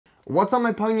What's up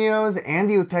my pugnios?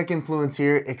 Andy with Tech Influence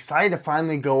here. Excited to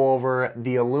finally go over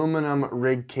the aluminum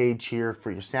rig cage here for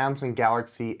your Samsung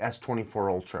Galaxy S24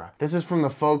 Ultra. This is from the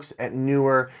folks at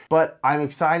Neewer, but I'm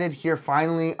excited here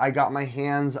finally I got my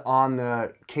hands on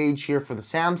the cage here for the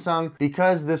Samsung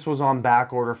because this was on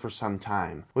back order for some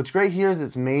time. What's great here is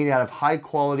it's made out of high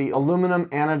quality aluminum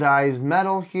anodized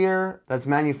metal here that's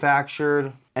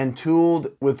manufactured and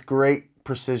tooled with great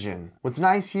precision. What's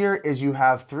nice here is you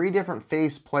have 3 different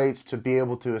face plates to be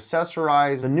able to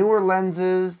accessorize the newer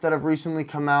lenses that have recently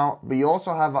come out, but you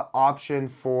also have an option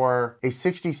for a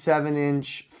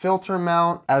 67-inch filter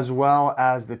mount as well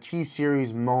as the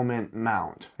T-Series moment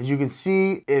mount. As you can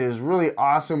see, it is really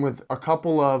awesome with a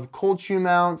couple of cold shoe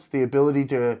mounts, the ability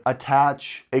to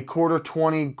attach a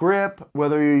 1/4-20 grip,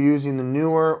 whether you're using the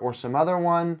Neewer or some other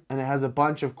one, and it has a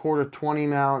bunch of 1/4-20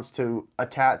 mounts to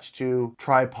attach to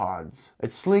tripods.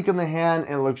 It's sleek in the hand,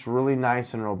 it looks really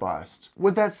nice and robust.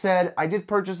 With that said, I did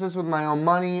purchase this with my own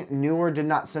money. Neewer did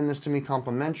not send this to me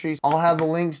complimentary. I'll have the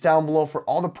links down below for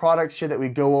all the products here that we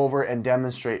go over and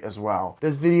demonstrate as well.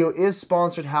 This video is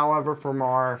sponsored, however, from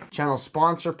our channel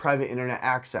sponsor, Private Internet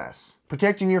Access.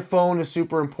 Protecting your phone is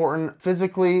super important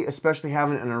physically, especially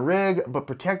having it in a rig, but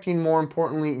protecting more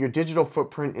importantly, your digital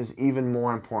footprint is even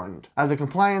more important. As a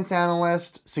compliance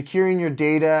analyst, securing your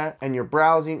data and your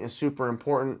browsing is super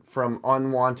important from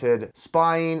unwanted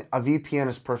spying. A VPN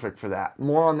is perfect for that.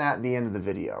 More on that at the end of the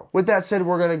video. With that said,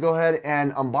 we're gonna go ahead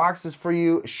and unbox this for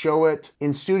you, show it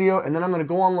in studio, and then I'm gonna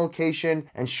go on location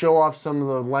and show off some of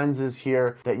the lenses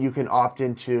here that you can opt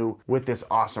into with this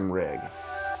awesome rig.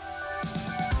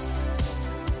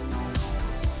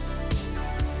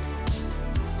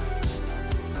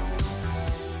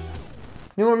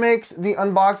 Neewer makes the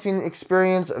unboxing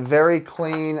experience very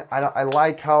clean. I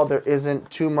like how there isn't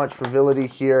too much frivolity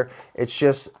here. It's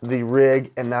just the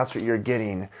rig and that's what you're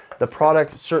getting. The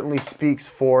product certainly speaks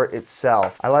for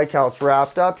itself. I like how it's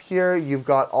wrapped up here. You've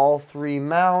got all 3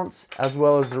 mounts as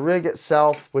well as the rig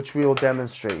itself, which we will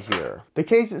demonstrate here. The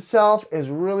case itself is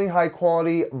really high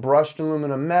quality brushed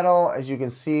aluminum metal. As you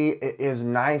can see, it is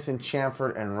nice and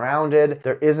chamfered and rounded.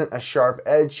 There isn't a sharp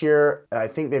edge here, and I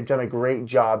think they've done a great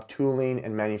job tooling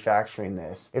and manufacturing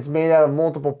this. It's made out of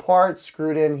multiple parts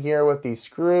screwed in here with these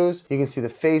screws. You can see the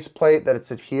face plate that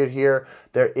it's adhered here.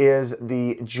 There is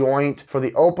the joint for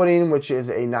the opening, which is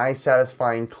a nice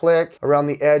satisfying click. Around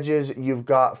the edges, you've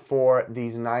got for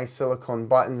these nice silicone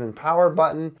buttons and power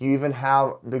button. You even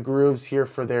have the grooves here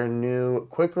for their new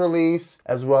quick release,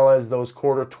 as well as those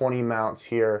 1/4-20 mounts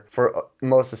here for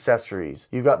most accessories.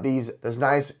 You've got this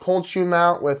nice cold shoe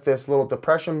mount with this little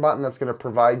depression button that's gonna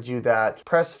provide you that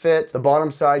press fit. The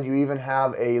bottom side, you even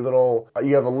have a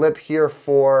lip here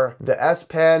for the S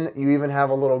Pen. You even have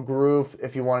a little groove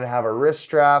if you wanted to have a wrist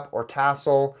strap or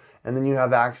tassel. And then you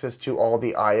have access to all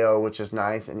the I/O, which is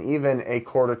nice, and even a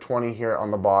 1/4-20 here on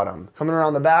the bottom. Coming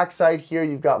around the back side here,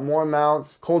 you've got more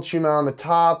mounts, cold shoe mount on the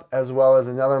top, as well as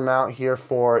another mount here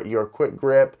for your quick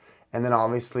grip, and then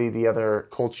obviously the other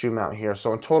cold shoe mount here.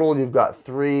 So in total, you've got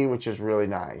 3, which is really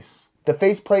nice. The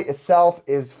faceplate itself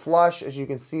is flush, as you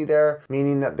can see there,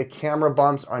 meaning that the camera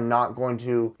bumps are not going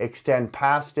to extend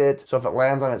past it. So if it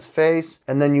lands on its face,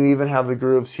 and then you even have the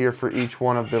grooves here for each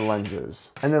one of the lenses.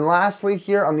 And then lastly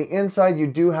here on the inside, you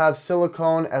do have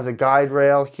silicone as a guide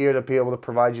rail here to be able to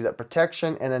provide you that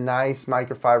protection, and a nice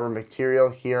microfiber material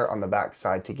here on the back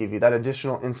side to give you that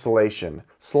additional insulation.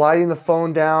 Sliding the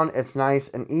phone down, it's nice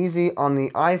and easy. On the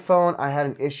iPhone, I had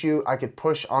an issue. I could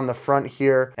push on the front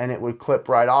here and it would clip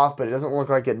right off, but it doesn't look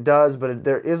like it does, but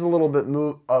there is a little bit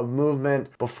of movement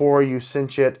before you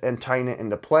cinch it and tighten it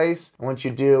into place. And once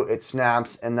you do, it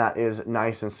snaps, and that is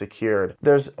nice and secured.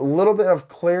 There's a little bit of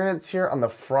clearance here on the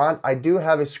front. I do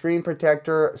have a screen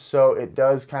protector, so it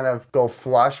does kind of go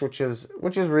flush, which is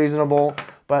reasonable.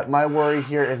 But my worry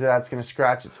here is that it's going to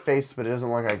scratch its face, but it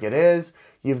doesn't look like it is.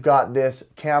 You've got this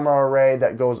camera array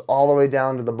that goes all the way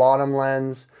down to the bottom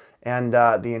lens, and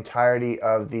the entirety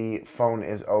of the phone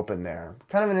is open there.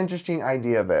 Kind of an interesting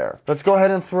idea there. Let's go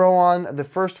ahead and throw on the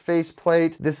first face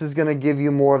plate. This is gonna give you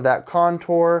more of that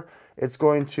contour. It's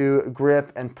going to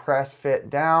grip and press fit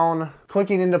down.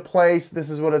 Clicking into place, this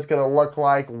is what it's gonna look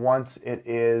like once it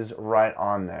is right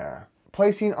on there.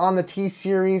 Placing on the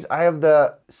T-Series, I have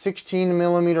the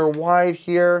 16mm wide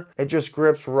here. It just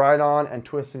grips right on and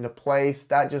twists into place.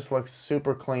 That just looks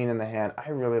super clean in the hand. I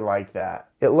really like that.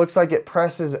 It looks like it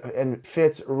presses and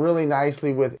fits really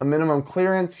nicely with a minimum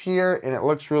clearance here, and it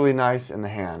looks really nice in the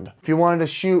hand. If you wanted to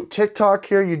shoot TikTok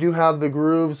here, you do have the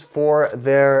grooves for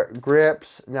their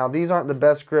grips. Now these aren't the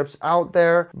best grips out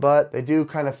there, but they do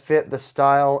kind of fit the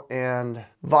style and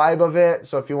vibe of it.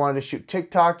 So if you wanted to shoot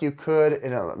TikTok, you could,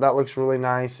 and that looks really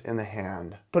nice in the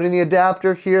hand. Putting the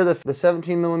adapter here, the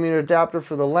 17mm adapter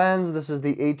for the lens. This is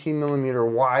the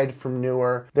 18mm wide from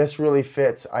Neewer. This really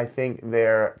fits, I think,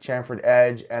 their chamfered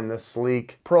edge and the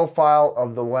sleek profile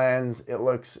of the lens. It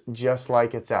looks just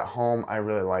like it's at home. I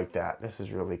really like that. This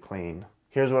is really clean.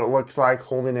 Here's what it looks like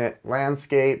holding it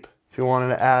landscape. If you wanted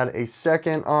to add a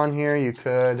second on here, you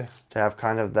could, to have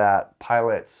kind of that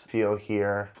pilot's feel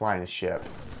here, flying a ship.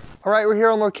 All right, we're here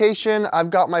on location. I've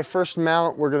got my first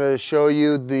mount. We're gonna show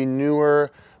you the Neewer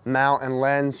mount and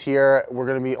lens here. We're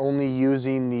gonna be only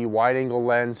using the wide angle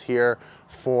lens here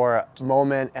for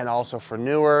Moment and also for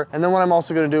Neewer. And then what I'm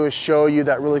also gonna do is show you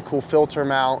that really cool filter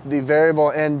mount, the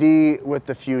variable ND with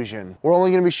the Fusion. We're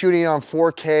only gonna be shooting on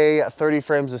 4K 30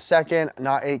 frames a second,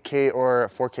 not 8K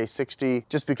or 4K 60,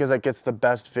 just because that gets the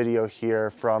best video here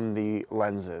from the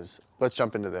lenses. Let's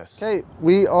jump into this. Okay,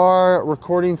 we are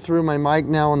recording through my mic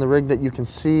now on the rig that you can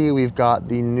see. We've got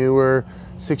the Neewer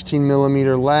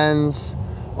 16mm lens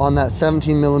on that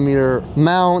 17mm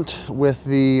mount with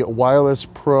the Wireless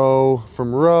Pro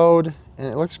from Rode, and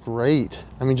it looks great.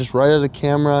 I mean, just right out of the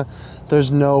camera,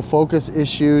 there's no focus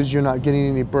issues. You're not getting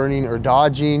any burning or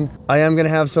dodging. I am gonna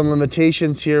have some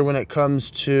limitations here when it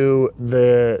comes to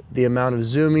the amount of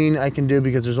zooming I can do,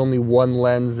 because there's only one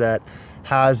lens that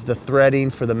has the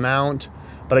threading for the mount,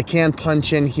 but I can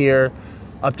punch in here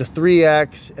up to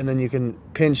 3x, and then you can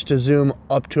pinch to zoom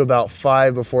up to about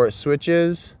 5 before it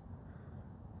switches.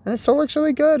 And it still looks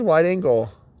really good, wide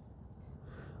angle.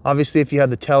 Obviously, if you had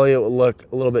the tele, it would look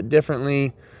a little bit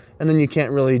differently, and then you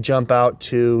can't really jump out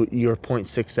to your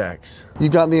 0.6x. You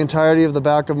got the entirety of the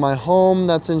back of my home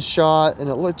that's in shot, and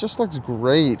it just looks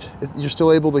great. You're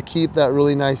still able to keep that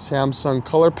really nice Samsung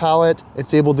color palette.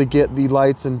 It's able to get the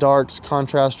lights and darks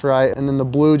contrast right, and then the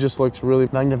blue just looks really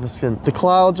magnificent. The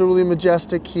clouds are really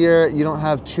majestic here. You don't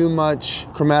have too much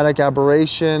chromatic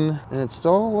aberration, and it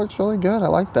still looks really good. I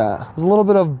like that. There's a little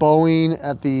bit of bowing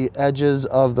at the edges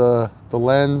of the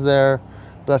lens there,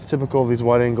 but that's typical of these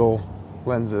wide angle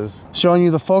lenses. Showing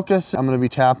you the focus, I'm going to be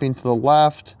tapping to the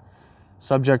left.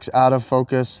 Subject's out of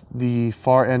focus, the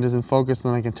far end is in focus,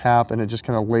 then I can tap and it just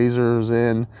kind of lasers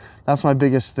in. That's my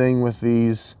biggest thing with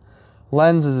these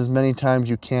lenses, is many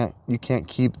times you can't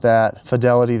keep that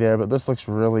fidelity there, but this looks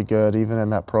really good even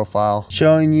in that profile.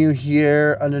 Showing you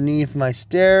here underneath my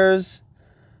stairs,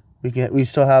 we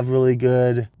still have really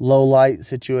good low light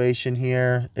situation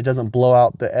here. It doesn't blow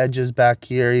out the edges back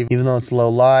here, even though it's low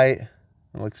light.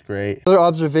 It looks great. Another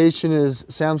observation is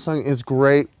Samsung is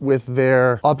great with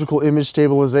their optical image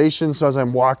stabilization. So as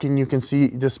I'm walking, you can see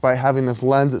despite having this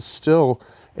lens, it's still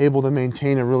able to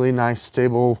maintain a really nice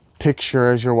stable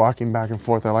picture as you're walking back and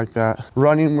forth. I like that.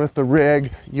 Running with the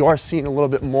rig, you are seeing a little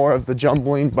bit more of the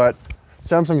jumbling, but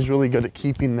Samsung's really good at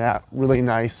keeping that really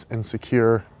nice and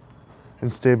secure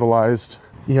and stabilized.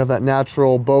 You have that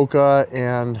natural bokeh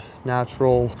and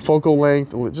natural focal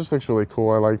length. It just looks really cool.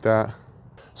 I like that.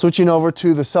 Switching over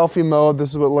to the selfie mode,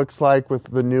 this is what it looks like with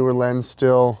the Neewer lens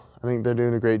still. I think they're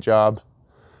doing a great job.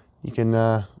 You can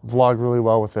vlog really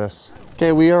well with this.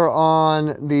 Okay, we are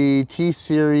on the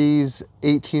T-Series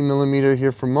 18mm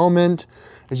here for Moment.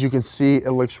 As you can see,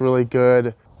 it looks really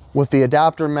good. With the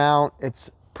adapter mount, it's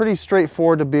pretty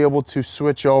straightforward to be able to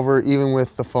switch over even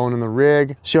with the phone in the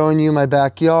rig. Showing you my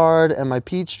backyard and my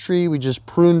peach tree. We just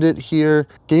pruned it here.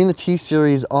 Getting the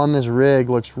T-Series on this rig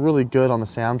looks really good on the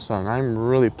Samsung. I'm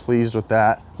really pleased with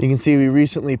that. You can see we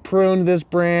recently pruned this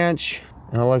branch,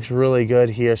 and it looks really good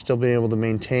here, still being able to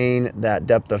maintain that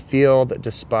depth of field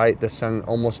despite the sun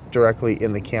almost directly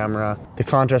in the camera. The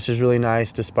contrast is really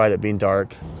nice despite it being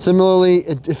dark. Similarly,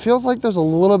 it feels like there's a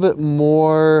little bit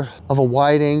more of a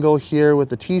wide angle here with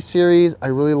the T-Series. I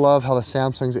really love how the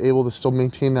Samsung's able to still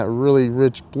maintain that really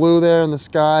rich blue there in the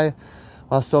sky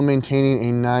while still maintaining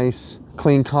a nice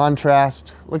clean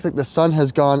contrast. Looks like the sun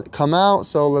has come out,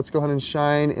 so let's go ahead and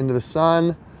shine into the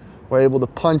sun. We're able to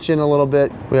punch in a little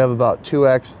bit. We have about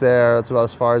 2x there. That's about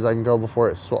as far as I can go before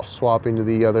it's swapping to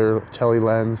the other tele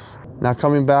lens. Now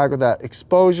coming back with that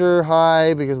exposure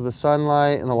high because of the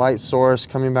sunlight and the light source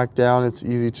coming back down, it's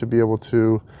easy to be able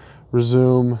to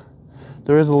resume.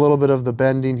 There is a little bit of the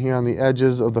bending here on the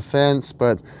edges of the fence,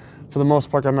 but for the most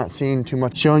part, I'm not seeing too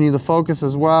much. Showing you the focus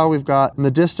as well. We've got in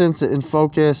the distance in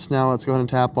focus. Now let's go ahead and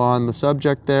tap on the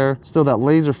subject there. Still, that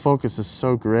laser focus is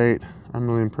so great. I'm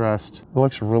really impressed. It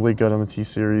looks really good on the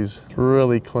T-Series. It's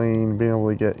really clean, being able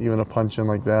to get even a punch in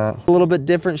like that. A little bit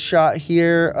different shot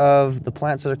here of the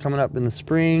plants that are coming up in the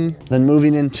spring. Then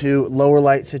moving into lower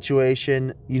light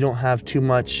situation, you don't have too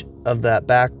much of that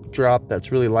backdrop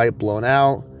that's really light blown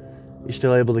out. You're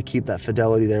still able to keep that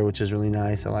fidelity there, which is really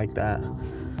nice. I like that.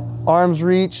 Arms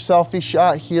reach, selfie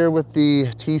shot here with the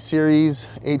T-Series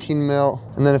 18 mil.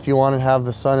 And then if you want to have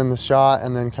the sun in the shot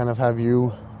and then kind of have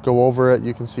you go over it,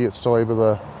 you can see it's still able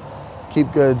to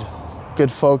keep good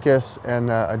focus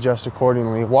and adjust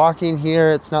accordingly. Walking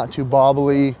here, it's not too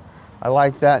bobbly. I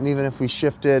like that. And even if we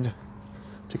shifted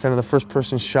to kind of the first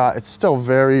person shot, it's still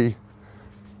very,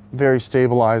 very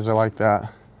stabilized. I like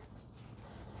that.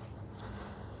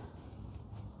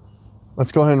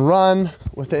 Let's go ahead and run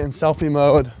with it in selfie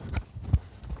mode,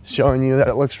 showing you that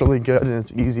it looks really good and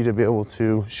it's easy to be able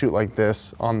to shoot like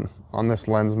this on this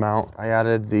lens mount. I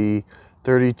added the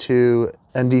 32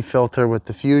 ND filter with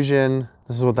diffusion.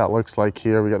 This is what that looks like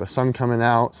here. We got the sun coming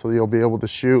out, so you'll be able to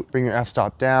shoot, bring your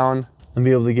f-stop down, and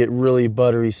be able to get really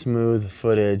buttery smooth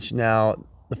footage. Now,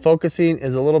 the focusing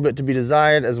is a little bit to be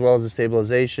desired, as well as the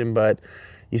stabilization, but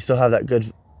you still have that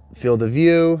good field of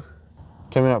view.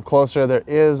 Coming up closer, there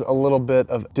is a little bit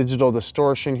of digital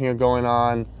distortion here going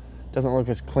on. Doesn't look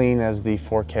as clean as the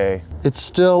 4K. It's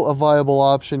still a viable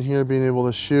option here, being able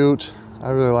to shoot. I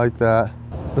really like that.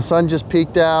 The sun just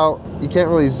peeked out. You can't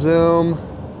really zoom.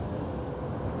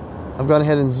 I've gone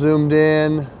ahead and zoomed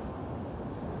in.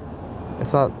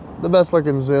 It's not the best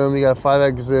looking zoom. You got a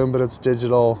 5x zoom, but it's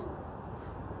digital.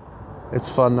 It's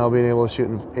fun though, being able to shoot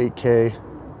in 8K.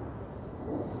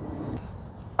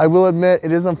 I will admit,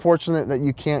 it is unfortunate that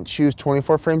you can't choose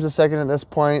 24 frames a second at this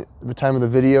point. At the time of the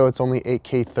video, it's only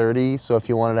 8K 30. So if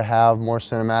you wanted to have more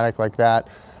cinematic like that,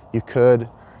 you could.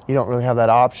 You don't really have that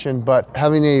option, but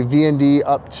having a VND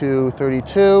up to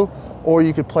 32, or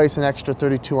you could place an extra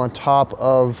 32 on top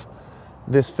of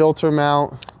this filter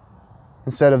mount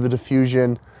instead of the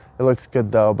diffusion. It looks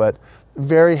good though, but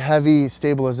very heavy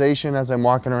stabilization as I'm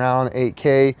walking around,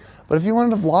 8K. But if you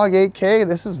wanted to vlog 8K,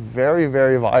 this is very,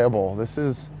 very viable. This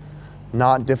is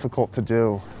not difficult to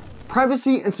do.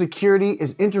 Privacy and security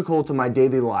is integral to my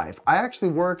daily life. I actually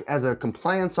work as a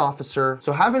compliance officer,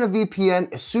 so having a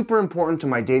VPN is super important to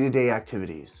my day-to-day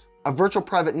activities. A virtual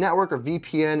private network, or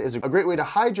VPN, is a great way to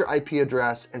hide your IP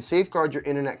address and safeguard your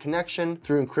internet connection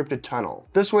through encrypted tunnel.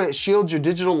 This way it shields your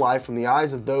digital life from the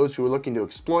eyes of those who are looking to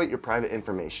exploit your private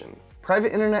information.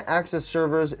 Private internet access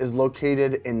servers is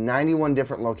located in 91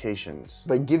 different locations,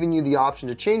 by giving you the option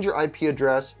to change your IP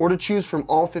address or to choose from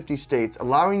all 50 states,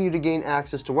 allowing you to gain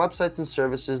access to websites and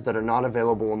services that are not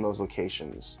available in those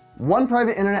locations. One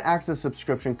private internet access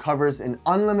subscription covers an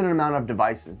unlimited amount of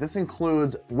devices. This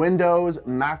includes Windows,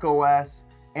 Mac OS,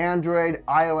 Android,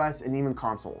 iOS, and even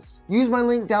consoles. Use my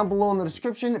link down below in the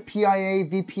description,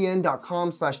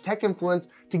 piavpn.com/techinfluence,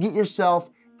 to get yourself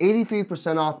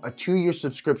 83% off a 2-year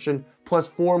subscription plus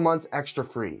 4 months extra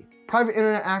free. Private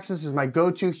Internet Access is my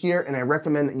go-to here, and I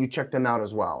recommend that you check them out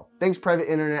as well. Thanks Private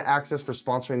Internet Access for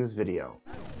sponsoring this video.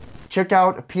 Check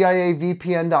out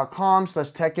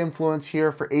piavpn.com/techinfluence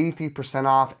here for 83%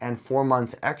 off and 4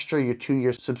 months extra, your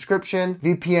 2-year subscription.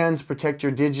 VPNs protect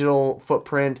your digital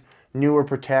footprint. Neewer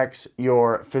protects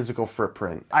your physical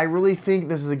footprint. I really think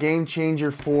this is a game changer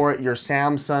for your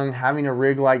Samsung. Having a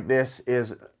rig like this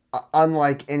is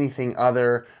unlike anything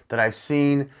other that I've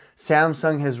seen.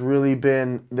 Samsung has really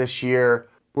been this year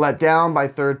let down by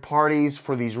third parties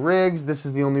for these rigs. This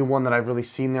is the only one that I've really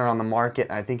seen there on the market.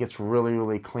 I think it's really,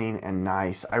 really clean and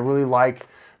nice. I really like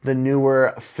the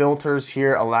Neewer filters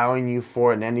here, allowing you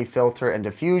for an ND filter and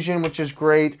diffusion, which is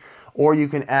great. Or you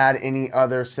can add any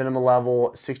other cinema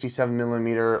level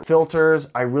 67mm filters.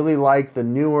 I really like the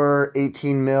Neewer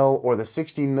 18mm or the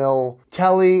 60mm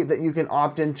tele that you can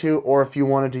opt into, or if you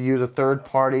wanted to use a third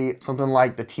party, something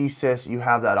like the T-Sys, you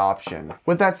have that option.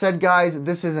 With that said, guys,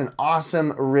 this is an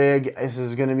awesome rig. This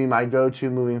is gonna be my go-to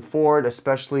moving forward,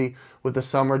 especially with the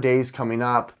summer days coming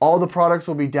up. All the products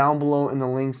will be down below in the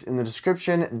links in the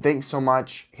description. Thanks so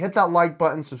much. Hit that like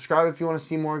button, subscribe if you wanna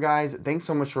see more, guys. Thanks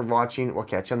so much for watching. We'll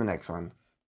catch you on the next one.